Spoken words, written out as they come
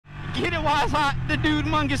Get it while it's hot. The Dude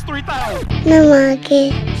Mungus 3000. No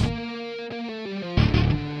market.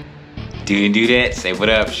 Dude and Dudette, say what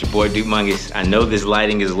up? It's your boy Dude Mungus. I know this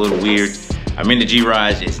lighting is a little weird. I'm in the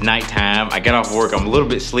garage, it's nighttime. I got off work, I'm a little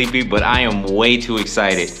bit sleepy, but I am way too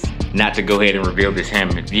excited not to go ahead and reveal this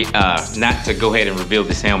helmet.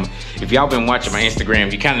 If y'all been watching my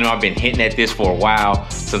Instagram, you kind of know I've been hitting at this for a while.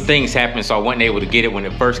 Some things happened, so I wasn't able to get it when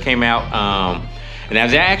it first came out. And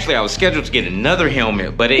I was scheduled to get another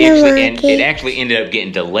helmet, but it actually ended up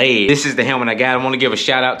getting delayed. This is the helmet I got. I want to give a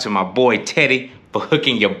shout out to my boy Teddy for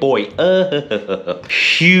hooking your boy up.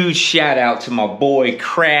 Huge shout out to my boy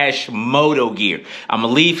Crashmotogear. I'm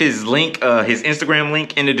gonna leave his link, his Instagram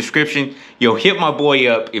link in the description. Yo, hit my boy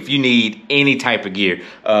up if you need any type of gear.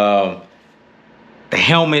 The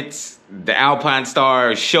helmets, the Alpine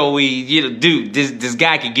Star, Shoei, you know, dude, this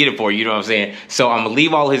guy can get it for you, you know what I'm saying? So I'm gonna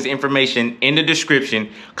leave all his information in the description.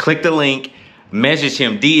 Click the link, message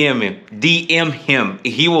him, DM him,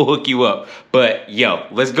 he will hook you up. But yo,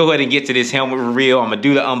 let's go ahead and get to this helmet reveal. I'm gonna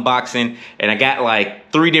do the unboxing, and I got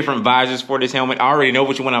like 3 different visors for this helmet. I already know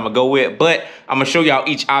which one I'm gonna go with, but I'm gonna show y'all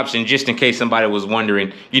each option just in case somebody was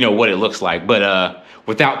wondering, you know, what it looks like. But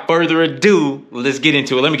without further ado, let's get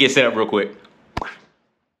into it. Let me get set up real quick.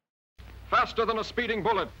 Faster than a speeding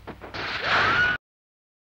bullet.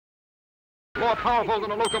 More powerful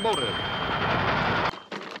than a locomotive.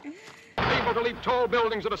 Able to leap tall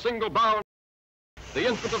buildings at a single bound. The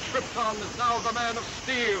infant of Rpha is now the man of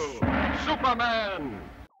steel, Superman.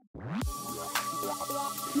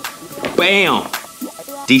 Bam!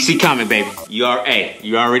 DC Comic, baby. You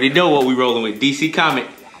already know what we rolling with. DC Comic.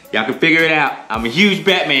 Y'all can figure it out. I'm a huge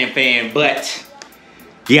Batman fan, but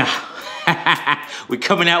yeah. We're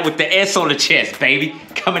coming out with the S on the chest, baby.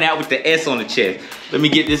 Coming out with the S on the chest. Let me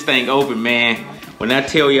get this thing open, man. When I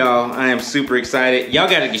tell y'all I am super excited, y'all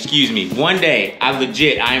gotta excuse me. One day, I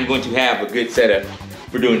am going to have a good setup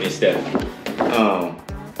for doing this stuff.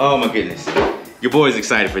 Oh my goodness. Your boy's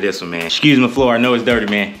excited for this one, man. Excuse my floor, I know it's dirty,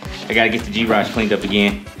 man. I gotta get the G-Rod cleaned up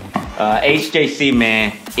again. HJC,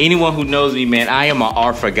 man. Anyone who knows me, man, I am a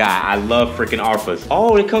Rpha guy. I love freaking Rphas.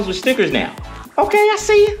 Oh, it comes with stickers now. Okay, I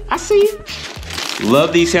see you, I see you.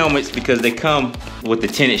 Love these helmets because they come with the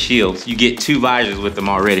tinted shields. You get 2 visors with them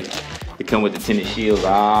already. They come with the tinted shields.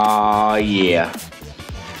 Oh yeah.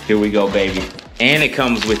 Here we go, baby. And it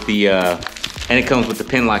comes with the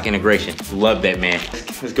pin lock integration. Love that, man.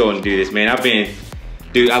 Let's go and do this, man.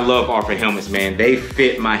 Dude, I love Rpha helmets, man. They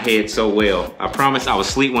fit my head so well. I promise I was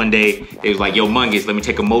asleep one day. It was like, yo, Mungus, let me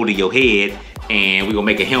take a mold of your head and we gonna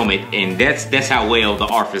make a helmet. And that's how well the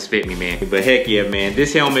Rphas fit me, man. But heck yeah, man.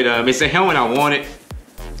 This helmet, it's a helmet I wanted.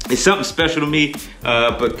 It's something special to me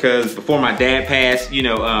because before my dad passed, you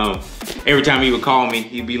know, every time he would call me,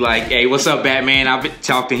 he'd be like, hey, what's up, Batman? I'll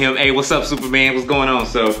talk to him. Hey, what's up, Superman? What's going on?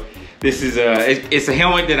 So this is it's a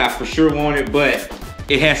helmet that I for sure wanted, but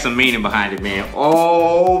it has some meaning behind it, man.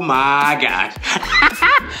 Oh my gosh.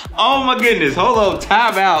 Oh my goodness. Hold on,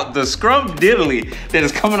 time out. The scrum diddly that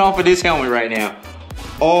is coming off of this helmet right now.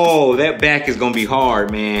 Oh, that back is gonna be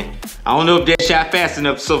hard, man. I don't know if Deadshot fast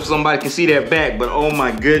enough so somebody can see that back, but oh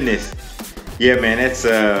my goodness. Yeah, man, that's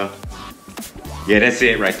it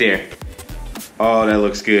right there. Oh, that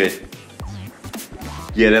looks good.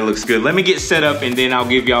 Yeah, that looks good. Let me get set up and then I'll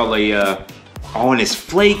give y'all a oh, and it's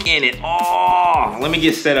flake in it. Oh, let me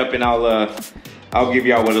get set up and I'll give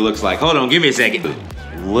y'all what it looks like. Hold on, give me a second.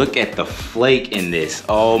 Look at the flake in this.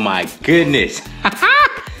 Oh my goodness.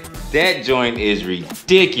 That joint is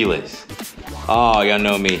ridiculous. Oh, y'all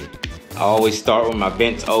know me. I always start with my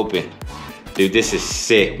vents open. Dude, this is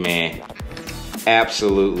sick, man.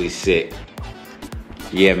 Absolutely sick.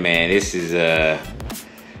 Yeah, man, this is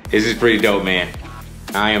pretty dope, man.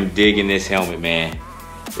 I am digging this helmet, man.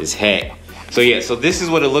 It's heck. So yeah, so this is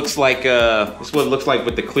what it looks like. This is what it looks like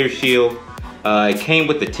with the clear shield. It came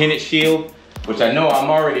with the tinted shield, which I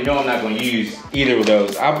already know I'm not gonna use either of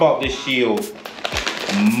those. I bought this shield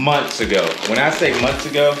months ago. When I say months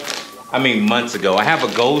ago, I mean months ago. I have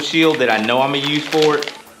a gold shield that I know I'm gonna use for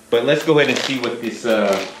it, but let's go ahead and see what this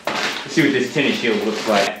tinted shield looks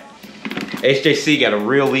like. HJC got a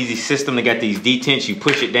real easy system. They got these detents. You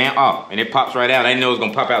push it down, oh, and it pops right out. I didn't know it was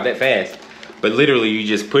gonna pop out that fast, but literally you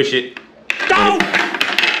just push it.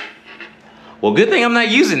 Well, good thing I'm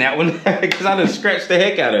not using that one because I done scratched the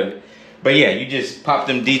heck out of it. But yeah, you just pop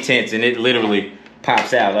them detents and it literally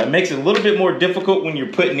pops out. It makes it a little bit more difficult when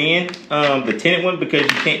you're putting in the tinted one because you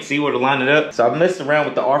can't see where to line it up. So I've messed around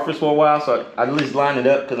with the Rphas for a while, so I at least line it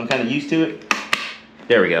up because I'm kind of used to it.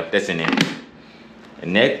 There we go, that's in there.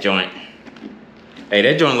 And that joint, hey,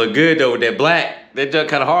 that joint look good though with that black. That joint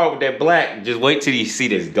kind of hard with that black. Just wait till you see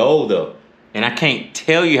this gold though. And I can't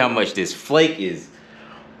tell you how much this flake is.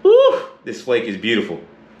 Woo! This flake is beautiful.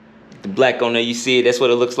 The black on there, you see it? That's what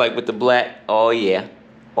it looks like with the black. Oh yeah.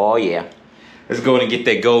 Oh yeah. Let's go ahead and get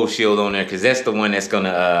that gold shield on there, because that's the one that's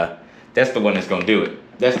gonna do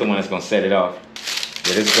it. That's the one that's gonna set it off.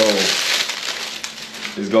 Yeah, this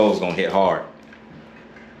gold's gonna hit hard.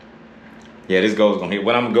 Yeah, this gold's gonna hit.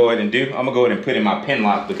 What I'm gonna go ahead and do, I'm gonna go ahead and put in my pin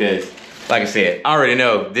lock, because like I said, I already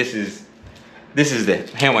know this is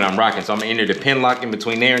the helmet I'm rocking. So I'm gonna enter the pin lock in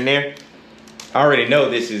between there and there. I already know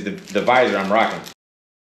this is the visor I'm rocking.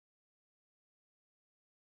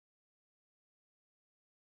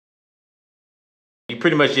 You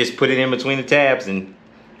pretty much just put it in between the tabs and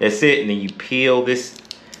that's it. And then you peel this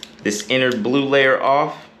inner blue layer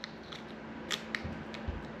off.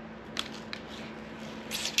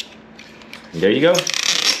 And there you go.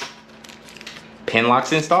 Pin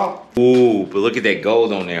lock's installed. Ooh, but look at that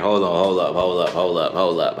gold on there. Hold on, hold up, hold up, hold up,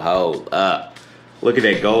 hold up, hold up. Look at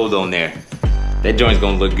that gold on there. That joint's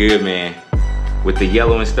gonna look good, man. With the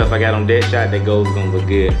yellow and stuff I got on Deadshot, that gold's gonna look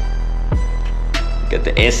good. Got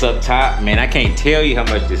the S up top. Man, I can't tell you how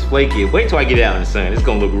much this flake is. Wait till I get it out in the sun. It's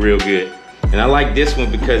gonna look real good. And I like this one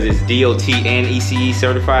because it's DOT and ECE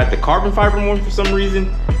certified. The carbon fiber one, for some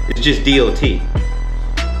reason, it's just DOT.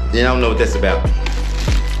 Then I don't know what that's about.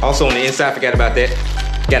 Also on the inside, forgot about that.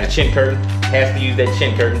 Got a chin curtain. Has to use that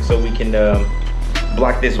chin curtain so we can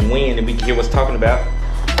block this wind and we can hear what's talking about.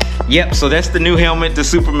 Yep, so that's the new helmet, the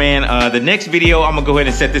Superman. The next video, I'm gonna go ahead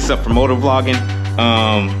and set this up for motor vlogging.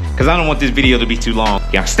 Cause I don't want this video to be too long.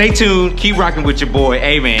 Y'all stay tuned, keep rocking with your boy.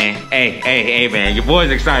 Hey man, hey man, your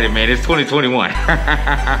boy's excited, man. It's 2021.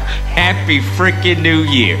 Happy freaking New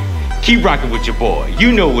Year. Keep rocking with your boy.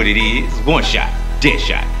 You know what it is. One shot,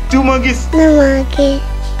 Deadshot. DudeMungus. DudeMungus.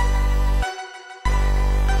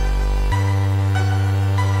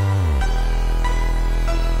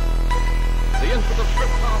 The infant of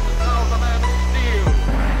Krypton is now the man of steel,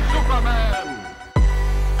 Superman.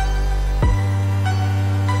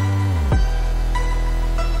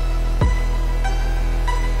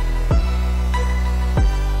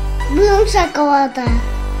 Boom shakalaka.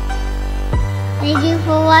 Thank you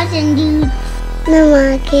for watching, dude.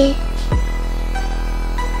 DudeMungus.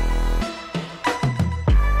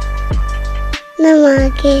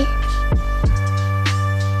 DudeMungus.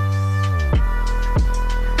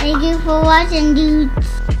 Thank you for watching, dudes.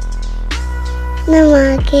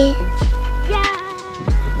 DudeMungus. Yeah.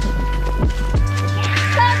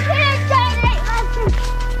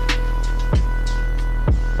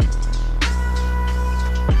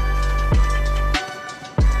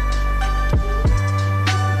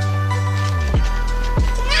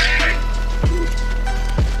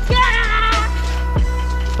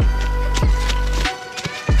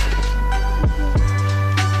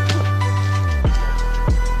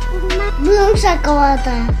 Boom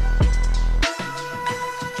shakalaka.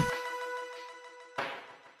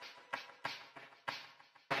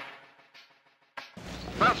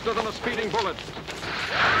 Faster than a speeding bullet.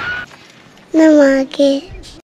 DudeMungus.